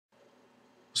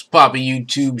Poppin'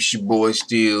 YouTube, it's your boy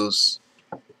Steels,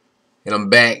 and I'm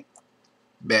back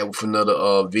with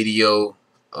another video,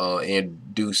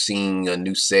 introducing a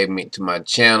new segment to my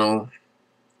channel.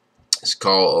 It's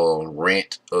called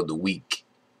Rant of the Week.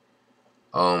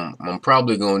 I'm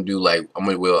probably gonna do I'm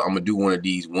gonna do one of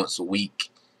these once a week.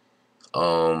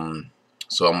 So I'm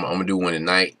gonna do one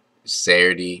tonight,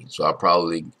 Saturday. So I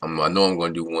know I'm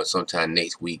gonna do one sometime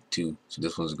next week too. So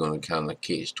this one's gonna kind of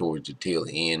catch towards the tail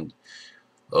end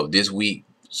of this week.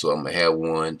 So I'm gonna have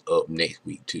one up next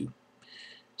week too.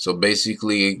 So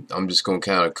basically, I'm just gonna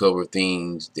kind of cover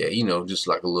things that just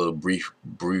like a little brief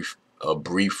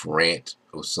rant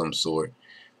of some sort.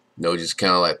 Just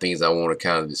kind of like things I want to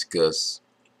kind of discuss.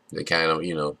 That kind of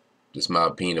just my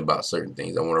opinion about certain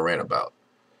things I want to rant about.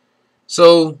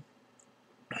 So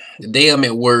the day I'm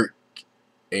at work,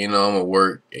 and, I'm at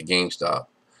work at GameStop.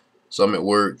 So I'm at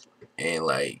work, and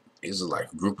it's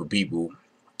like a group of people,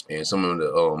 and some of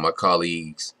the my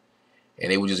colleagues. And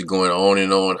they were just going on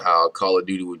and on how Call of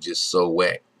Duty was just so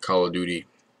whack. Call of Duty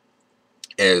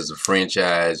as a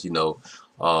franchise,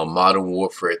 Modern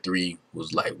Warfare 3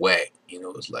 was like whack.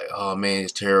 It's like, oh man,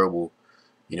 it's terrible.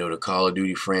 The Call of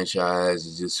Duty franchise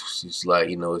is just like,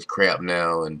 it's crap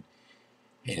now, and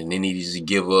they need to just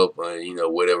give up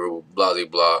on, whatever, blah blah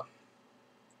blah.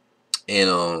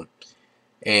 And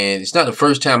it's not the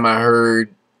first time I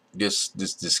heard this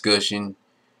discussion.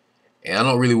 And I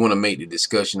don't really want to make the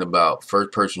discussion about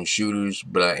first-person shooters,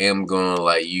 but I am going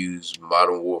to use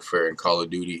Modern Warfare and Call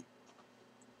of Duty,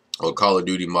 or Call of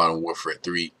Duty Modern Warfare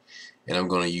 3, and I'm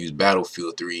going to use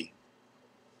Battlefield 3.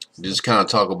 Just kind of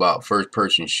talk about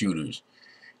first-person shooters,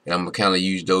 and I'm going to kind of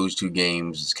use those two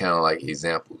games as kind of like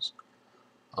examples.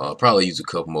 Probably use a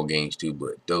couple more games too,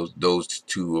 but those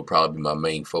two will probably be my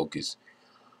main focus.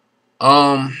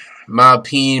 My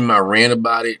opinion, my rant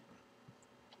about it.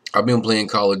 I've been playing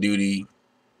Call of Duty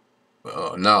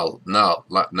not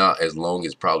as long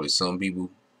as probably some people,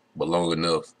 but long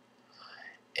enough.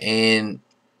 And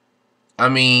I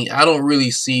mean, I don't really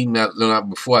see now.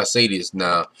 Before I say this,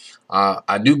 now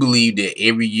I do believe that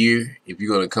every year, if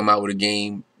you're gonna come out with a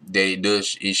game, that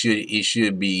it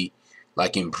should be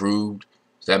like improved.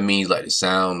 So that means like the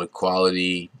sound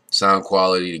quality,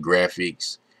 the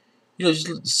graphics,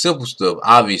 just simple stuff,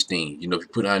 obvious things. If you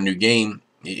put out a new game,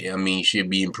 I mean, it should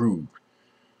be improved.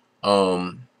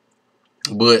 But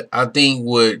I think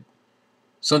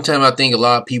sometimes I think a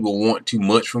lot of people want too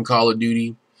much from Call of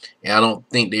Duty, and I don't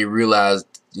think they realize,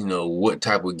 what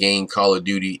type of game Call of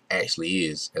Duty actually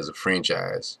is as a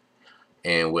franchise,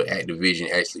 and what Activision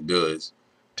actually does.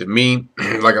 To me,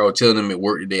 like I was telling them at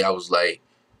work today, I was like,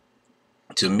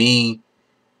 to me,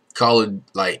 to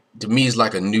me, it's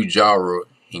like a new genre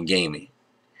in gaming,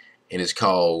 and it's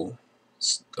called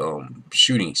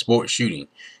shooting, sports shooting.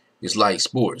 It's like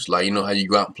sports, like how you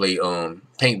go out and play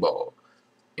paintball,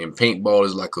 and paintball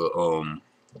is like a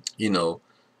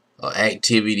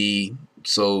activity.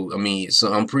 So I mean,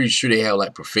 I'm pretty sure they have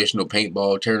like professional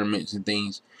paintball tournaments and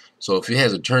things. So if it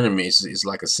has a tournament, it's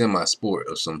like a semi-sport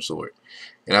of some sort.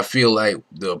 And I feel like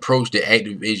the approach that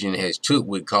Activision has took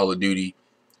with Call of Duty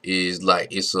is like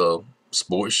it's a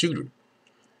sports shooter,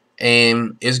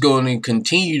 and it's going to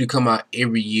continue to come out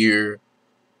every year,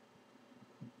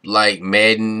 like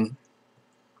Madden,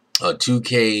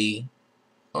 2K,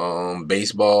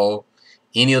 baseball,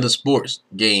 any other sports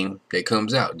game that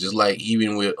comes out. Just like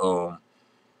even with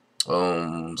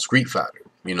Street Fighter.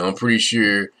 I'm pretty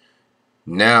sure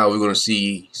now we're gonna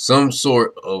see some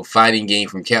sort of fighting game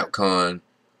from Capcom.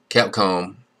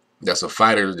 That's a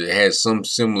fighter that has some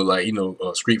similar,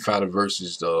 Street Fighter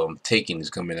versus Tekken is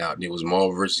coming out. And it was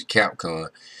Marvel versus Capcom,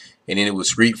 and then it was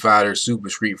Street Fighter, Super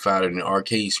Street Fighter, and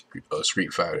Arcade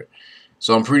Street Fighter.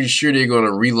 So I'm pretty sure they're gonna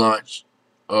relaunch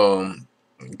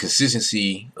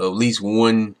consistency of at least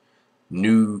one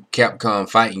new Capcom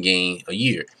fighting game a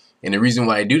year. And the reason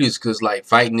why I do this is because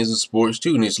fighting is a sports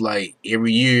too, and it's like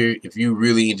every year, if you're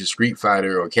really into Street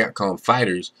Fighter or Capcom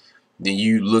fighters, then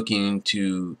you looking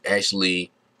to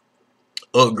actually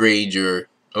upgrade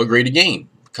the game.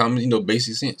 Common,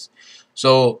 basic sense.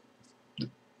 So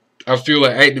I feel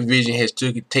like Activision has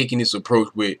taken this approach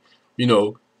with,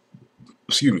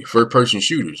 first person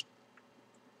shooters.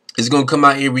 It's gonna come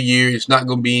out every year. It's not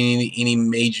gonna be any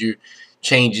major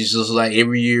changes. Just like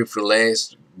every year for the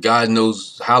last God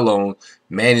knows how long,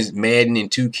 Madden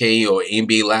and 2K or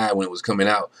NBA Live, when it was coming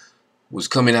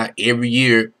out every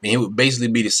year, and it would basically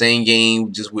be the same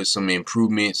game just with some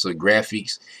improvements of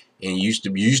graphics. And you used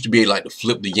to be able to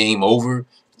flip the game over,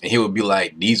 and it would be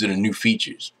like, these are the new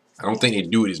features. I don't think they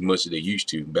do it as much as they used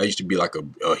to. That used to be like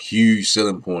a huge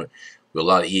selling point With a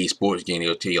lot of EA Sports games,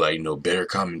 they'll tell you like, better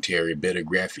commentary, better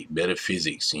graphic, better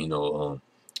physics, more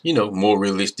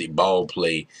realistic ball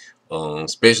play.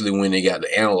 Especially when they got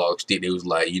the analog stick, they was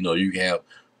like, you have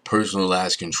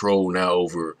personalized control now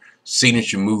over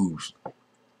signature moves.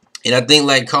 And I think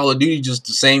like Call of Duty just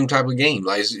the same type of game.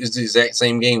 Like it's the exact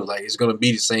same game. Like it's gonna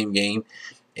be the same game,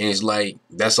 and it's like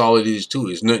that's all it is too.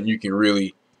 It's nothing you can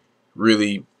really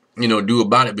do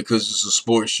about it because it's a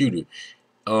sports shooter.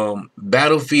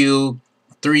 Battlefield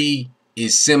 3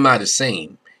 is semi the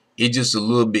same. It's just a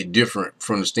little bit different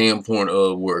from the standpoint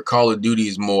of where Call of Duty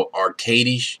is more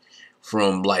arcadish.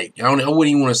 From like I wouldn't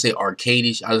even want to say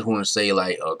arcadish. I just want to say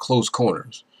like close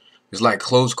corners. It's like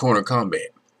close corner combat.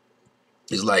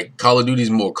 It's like Call of Duty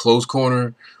is more close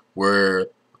corner, where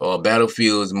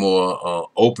Battlefield is more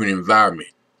open environment.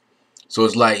 So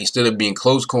it's like instead of being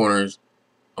close corners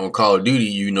on Call of Duty,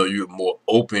 you're more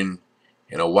open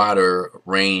in a wider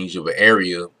range of an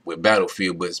area with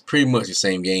Battlefield, but it's pretty much the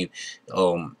same game.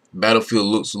 Battlefield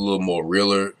looks a little more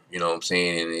realer, you know what I'm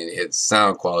saying, and its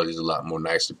sound quality is a lot more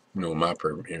nicer, in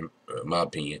my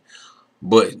opinion.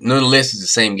 But nonetheless, it's the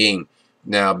same game.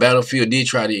 Now, Battlefield did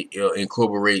try to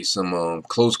incorporate some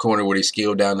close corner where they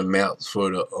scaled down the maps for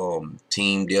the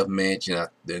team deathmatch and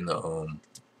then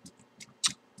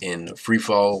the free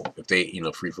fall, if they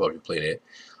free fall if you play that.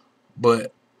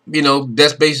 But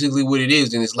that's basically what it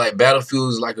is, and it's like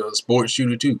Battlefield is like a sports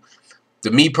shooter too. To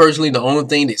me personally, the only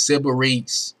thing that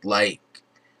separates, like,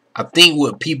 I think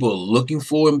what people are looking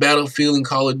for in Battlefield and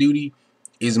Call of Duty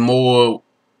is more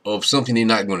of something they're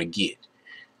not going to get.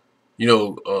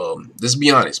 Let's be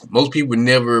honest. Most people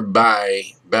never buy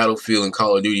Battlefield and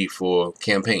Call of Duty for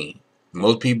campaign.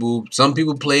 Some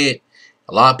people play it.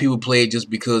 A lot of people play it just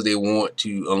because they want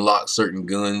to unlock certain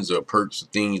guns or perks or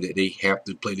things that they have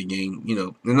to play the game.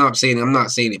 I'm not saying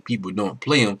that people don't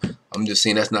play them. I'm just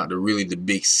saying that's not really the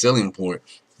big selling point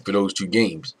for those two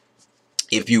games.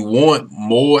 If you want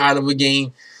more out of a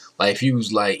game, like if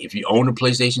you own a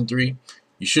PlayStation 3,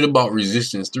 you should have bought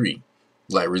Resistance 3.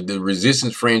 Like the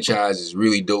Resistance franchise is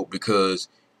really dope because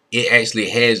it actually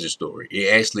has a story.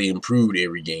 It actually improved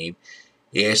every game.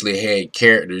 It actually had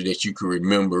characters that you could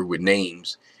remember with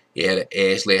names. It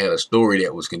actually had a story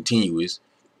that was continuous,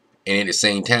 and at the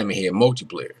same time, it had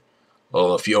multiplayer.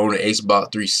 If you own an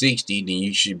Xbox 360, then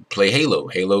you should play Halo.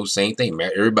 Halo, same thing.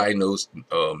 Everybody knows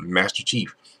Master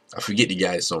Chief. I forget the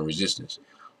guy that's on Resistance.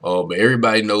 But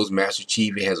everybody knows Master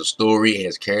Chief. It has a story. It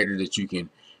has characters that you can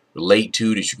relate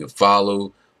to, that you can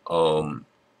follow.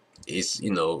 It's,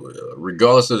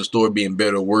 regardless of the story being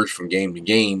better or worse from game to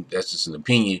game, that's just an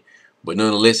opinion. But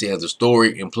nonetheless, it has a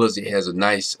story, and plus it has a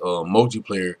nice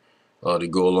multiplayer to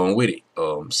go along with it.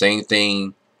 Same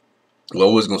thing. Well,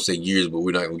 I was gonna say Gears, but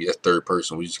we're not gonna get that third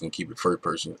person. We're just gonna keep it first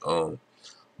person.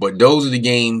 But those are the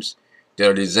games that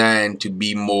are designed to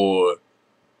be more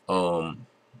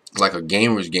like a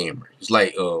gamer's gamer. It's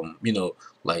like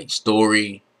like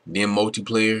story, then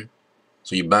multiplayer.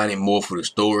 So you're buying it more for the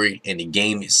story and the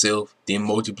game itself, then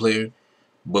multiplayer.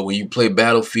 But when you play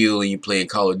Battlefield and you play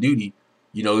Call of Duty,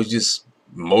 it's just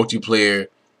multiplayer,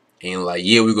 and like,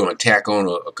 yeah, we're gonna tack on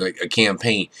a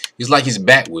campaign. It's like it's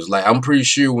backwards. Like I'm pretty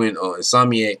sure when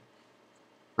Insomniac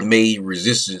made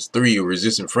Resistance 3 or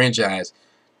Resistance franchise,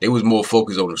 they was more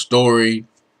focused on the story.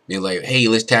 They're like, hey,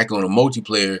 let's tack on a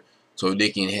multiplayer so they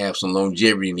can have some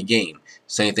longevity in the game.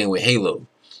 Same thing with Halo,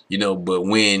 But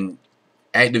when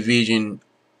Activision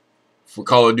for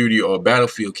Call of Duty or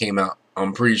Battlefield came out,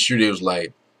 I'm pretty sure they was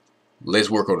like, let's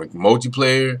work on a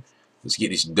multiplayer. Let's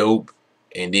get this dope,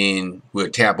 and then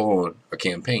we'll tap on a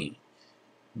campaign.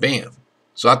 Bam.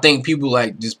 So I think people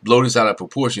like just blow this out of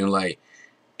proportion. Like,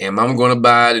 am I going to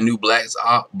buy the new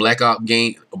Black Ops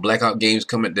games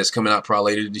that's coming out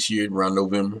probably later this year around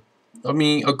November? I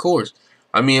mean, of course.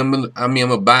 I'm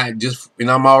gonna buy it just,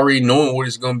 and I'm already knowing what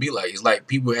it's gonna be like. It's like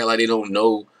people act like they don't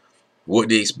know what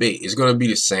they expect. It's gonna be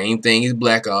the same thing as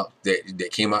Black Ops that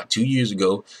came out 2 years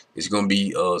ago. It's gonna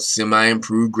be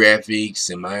semi-improved graphics,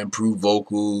 semi-improved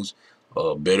vocals,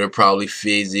 better probably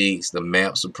physics. The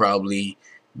maps will probably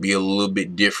be a little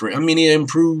bit different. I mean, they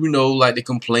improve, like the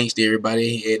complaints that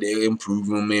everybody had. They improve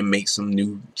them and make some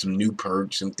new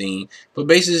perks and things. But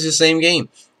basically, it's the same game.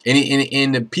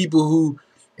 And the people who,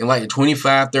 and like the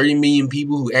 25, 30 million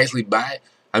people who actually buy it,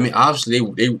 I mean, obviously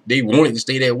they want it to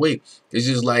stay that way. It's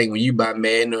just like when you buy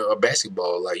Madden or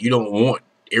basketball, like you don't want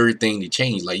everything to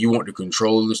change. Like you want the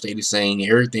controller to stay the same and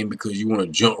everything because you want to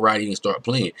jump right in and start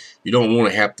playing. You don't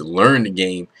want to have to learn the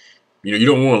game. You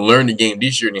don't want to learn the game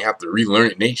this year and you have to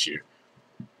relearn it next year.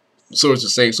 So it's the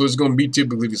same. So it's going to be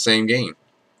typically the same game.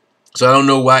 So I don't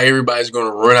know why everybody's going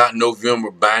to run out in November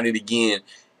buying it again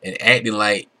and acting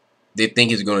like they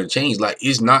think it's going to change. Like,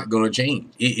 it's not going to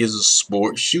change. It is a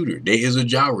sports shooter. There is a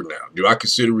genre now. Do I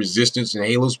consider Resistance and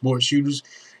Halo sports shooters?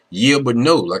 Yeah, but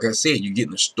no. Like I said, you're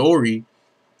getting a story.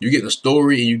 You're getting a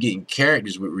story and you're getting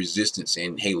characters with Resistance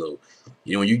and Halo.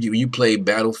 You know, when you play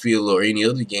Battlefield or any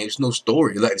other game, it's no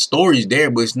story. Like, the story is there,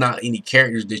 but it's not any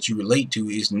characters that you relate to.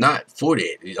 It's not for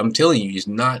that. I'm telling you, it's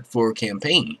not for a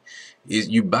campaign.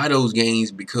 You buy those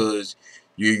games because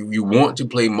you want to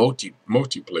play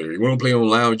multiplayer. You want to play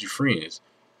online with your friends.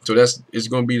 So it's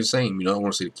gonna be the same. You know, I don't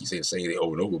want to keep saying the same thing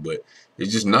over and over, but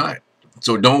it's just not.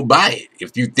 So don't buy it.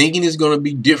 If you're thinking it's gonna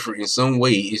be different in some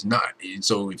way, it's not. And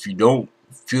so if you don't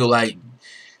feel like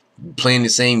playing the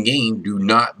same game, do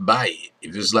not buy it.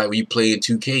 If it's like when you play in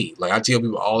 2K, like I tell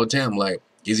people all the time, like,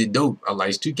 is it dope? I like,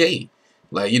 it's 2K.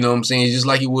 Like, you know what I'm saying? It's just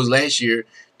like it was last year.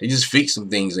 They just fixed some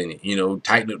things in it, you know,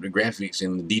 tighten up the graphics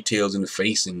and the details in the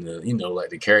face and the, you know, like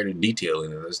the character detail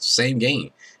in it. It's the same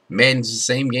game. Madden's the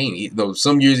same game. You know,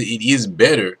 some years it is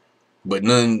better, but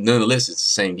nonetheless, it's the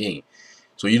same game.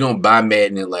 So you don't buy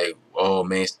Madden and like, oh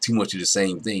man, it's too much of the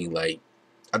same thing. Like,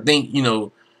 I think, you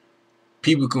know,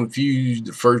 people confuse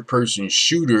the first person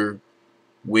shooter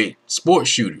with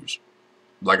sports shooters.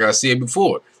 Like I said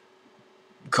before,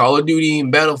 Call of Duty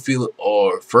and Battlefield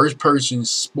are first person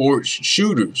sports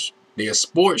shooters. They are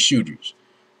sports shooters.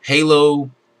 Halo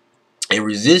and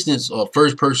Resistance are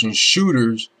first person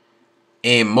shooters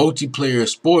and multiplayer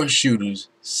sports shooters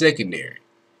secondary.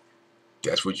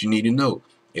 That's what you need to know.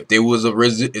 If there was a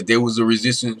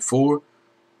Resistance 4,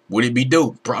 would it be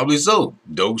dope? Probably so.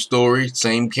 Dope story,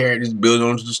 same characters build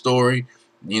onto the story,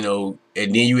 you know,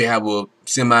 and then you have a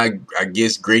semi, I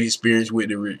guess, great experience with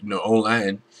the, you know,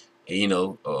 online. And, you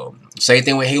know, same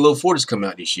thing with Halo 4 that's coming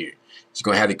out this year. It's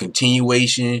gonna have the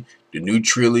continuation, the new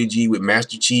trilogy with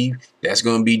Master Chief. That's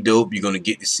gonna be dope. You're gonna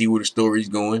get to see where the story's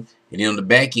going, and then on the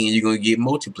back end, you're gonna get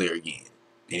multiplayer again.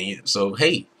 And so,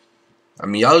 hey, I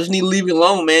mean, y'all just need to leave it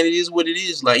alone, man. It is what it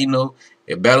is. Like, you know,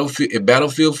 if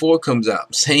Battlefield 4 comes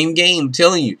out, same game. I'm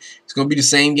telling you, it's gonna be the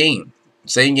same game.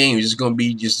 Same game. It's just gonna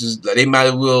be just they might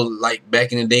as well, like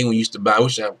back in the day when we used to buy. I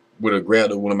wish I would have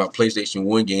grabbed one of my PlayStation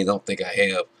 1 games. I don't think I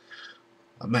have.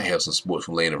 I might have some sports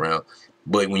from laying around.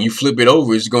 But when you flip it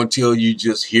over, it's gonna tell you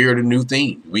just here are the new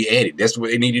things we added. That's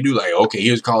what they need to do. Like, okay,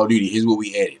 here's Call of Duty. Here's what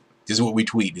we added. This is what we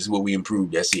tweaked. This is what we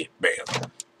improved. That's it. Bam.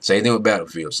 Same thing with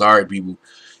Battlefield. Sorry, people.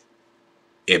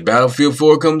 If Battlefield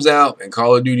 4 comes out and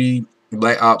Call of Duty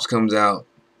Black Ops comes out,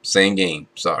 same game.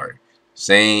 Sorry.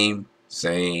 Same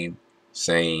game.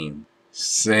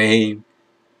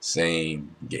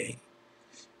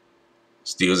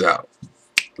 Steel's out.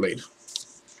 Later.